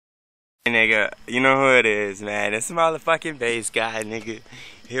Nigga, you know who it is, man. It's motherfucking bass guy, nigga.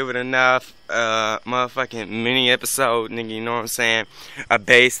 Here with enough motherfucking mini episode, nigga, you know what I'm saying? A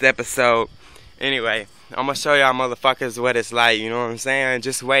based episode. Anyway, I'm gonna show y'all motherfuckers what it's like, you know what I'm saying?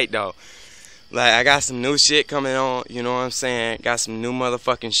 Just wait though. Like, I got some new shit coming on, you know what I'm saying? Got some new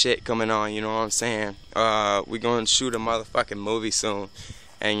motherfucking shit coming on, you know what I'm saying? We gonna shoot a motherfucking movie soon.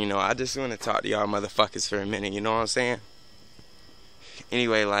 And you know, I just wanna talk to y'all motherfuckers for a minute, you know what I'm saying?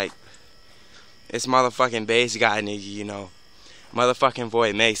 Anyway, like, it's motherfucking bass guy, nigga, you know. Motherfucking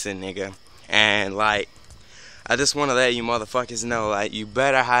Voidmason, nigga. And, like, I just want to let you motherfuckers know, like, you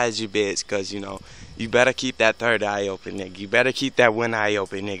better hide your bitch, because, you know, you better keep that third eye open, nigga. You better keep that one eye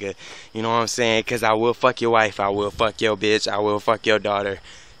open, nigga. You know what I'm saying? Because I will fuck your wife. I will fuck your bitch. I will fuck your daughter,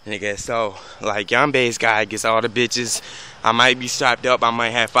 nigga. So, like, young bass guy gets all the bitches. I might be strapped up. I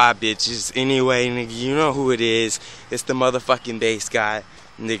might have 5 bitches. Anyway, nigga, you know who it is. It's the motherfucking bass guy.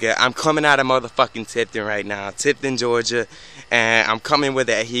 Nigga, I'm coming out of motherfucking Tipton right now, Tipton, Georgia, and I'm coming with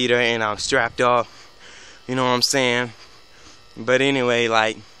that heater and I'm strapped up, you know what I'm saying? But anyway,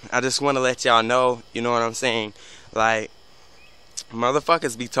 like, I just want to let y'all know, you know what I'm saying? Like,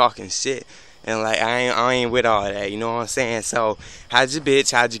 motherfuckers be talking shit, and like, I ain't with all that, you know what I'm saying? So, hide your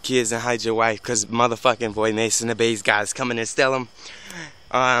bitch, hide your kids, and hide your wife, cause motherfucking Voidmason, the bass guy's coming and steal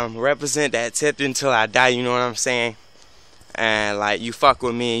them. Represent that Tipton till I die, you know what I'm saying? And like, you fuck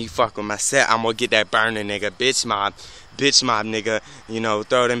with me and you fuck with my set, I'm gonna get that burner, nigga. Bitch mob, nigga. You know,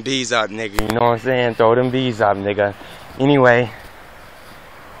 throw them bees up, nigga. You know what I'm saying? Throw them bees up, nigga. Anyway,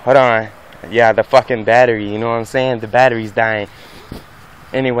 hold on. Yeah, the fucking battery, you know what I'm saying? The battery's dying.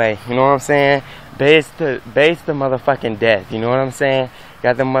 Anyway, you know what I'm saying? Base the motherfucking death, you know what I'm saying?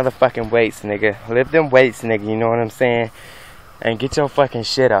 Got them motherfucking weights, nigga. Lift them weights, nigga, you know what I'm saying? And get your fucking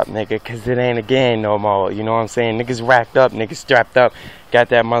shit up, nigga, cause it ain't a game no more, you know what I'm saying? Niggas racked up, niggas strapped up, got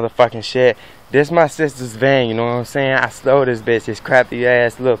that motherfucking shit. This my sister's van, you know what I'm saying? I stole this bitch, this crappy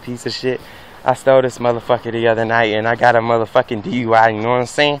ass little piece of shit. I stole this motherfucker the other night and I got a motherfucking DUI, you know what I'm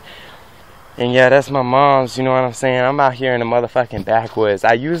saying? And yeah, that's my mom's, you know what I'm saying? I'm out here in the motherfucking backwoods.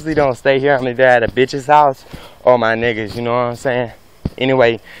 I usually don't stay here, I'm either at a bitch's house or my niggas, you know what I'm saying?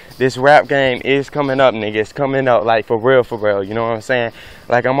 Anyway, this rap game is coming up, nigga. It's coming up, like, for real, you know what I'm saying?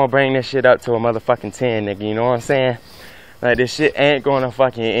 Like, I'm gonna bring this shit up to a motherfucking 10, nigga, you know what I'm saying? Like, this shit ain't gonna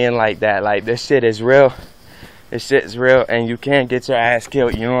fucking end like that. Like, this shit is real. This shit's real, and you can't get your ass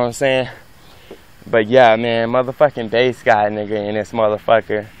killed, you know what I'm saying? But yeah, man, motherfucking bass guy, nigga, and this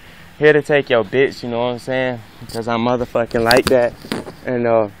motherfucker. Here to take your bitch, you know what I'm saying? Because I'm motherfucking like that.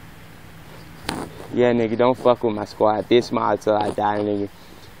 And, yeah, nigga, don't fuck with my squad. Bitch mob till I die, nigga.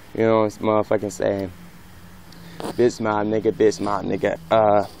 You know what I'm motherfucking saying? Bitch mob, nigga, bitch mob, nigga.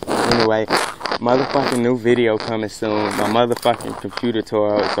 Anyway, motherfucking new video coming soon. My motherfucking computer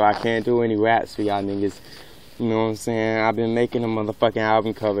tore up, so I can't do any raps for y'all niggas. You know what I'm saying? I've been making the motherfucking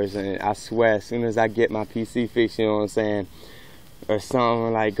album covers, and I swear, as soon as I get my PC fixed, you know what I'm saying? Or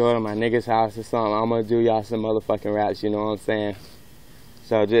something, like, go to my nigga's house or something, I'm gonna do y'all some motherfucking raps, you know what I'm saying?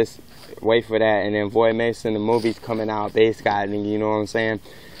 So just wait for that. And then Voidmason, the movie's coming out. Bass guy, nigga, you know what I'm saying?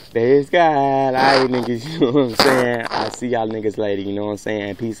 Bass guy, alright, niggas, you know what I'm saying? I'll see y'all niggas later, you know what I'm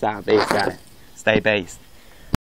saying? Peace out, bass guy. Stay based.